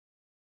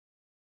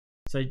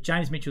So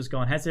James Mitchell's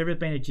gone, has there ever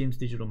been a gym's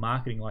digital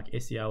marketing like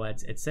SEO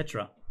ads,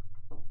 etc.?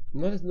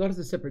 Not as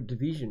a separate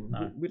division.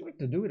 No. We'd like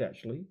to do it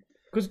actually,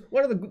 because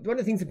one of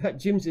the things about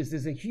gyms is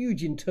there's a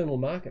huge internal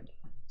market.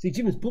 See,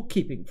 gyms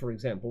bookkeeping, for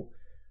example,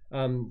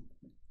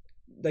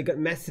 they got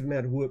massive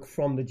amount of work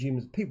from the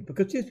gyms people,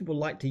 because gyms people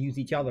like to use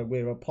each other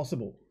wherever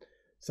possible.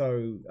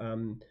 So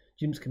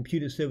gyms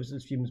computer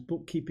services, gyms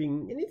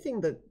bookkeeping,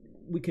 anything that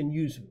we can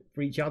use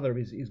for each other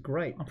is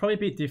great. I'm probably a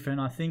bit different.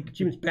 I think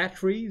Gyms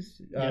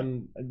batteries,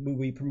 we'll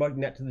be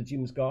promoting that to the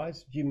gyms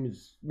guys.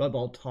 Gyms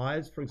mobile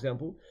tires, for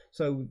example.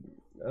 So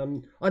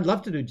I'd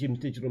love to do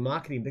gyms digital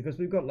marketing, because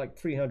we've got like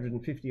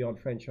 350 odd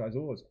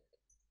franchisors.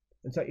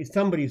 And so if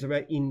somebody's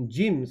in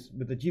gyms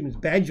with the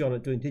gyms badge on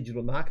it doing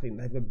digital marketing,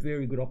 they have a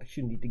very good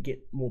opportunity to get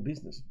more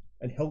business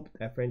and help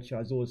our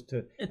franchisors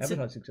to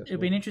advertise successfully. It'll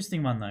be an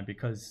interesting one though,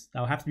 because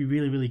they'll have to be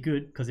really, really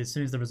good, because as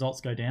soon as the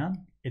results go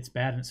down, it's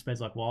bad and it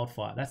spreads like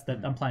wildfire. That's the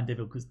I'm playing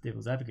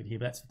devil's advocate here,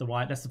 but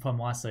that's the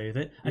problem I see with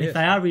it. And if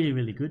they are really,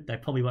 really good, they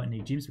probably won't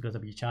need gyms, because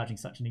they'll be charging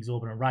such an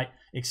exorbitant rate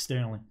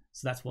externally.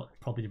 So that's what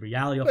probably the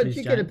reality of it is. But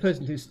if you get a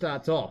person who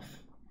starts off,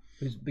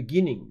 who's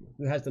beginning,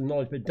 who has the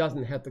knowledge but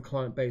doesn't have the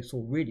client base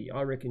already,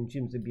 I reckon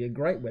gyms would be a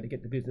great way to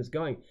get the business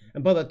going.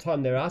 And by the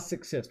time they are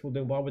successful,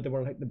 then why would they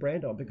want to take the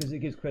brand on? Because it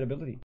gives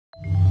credibility.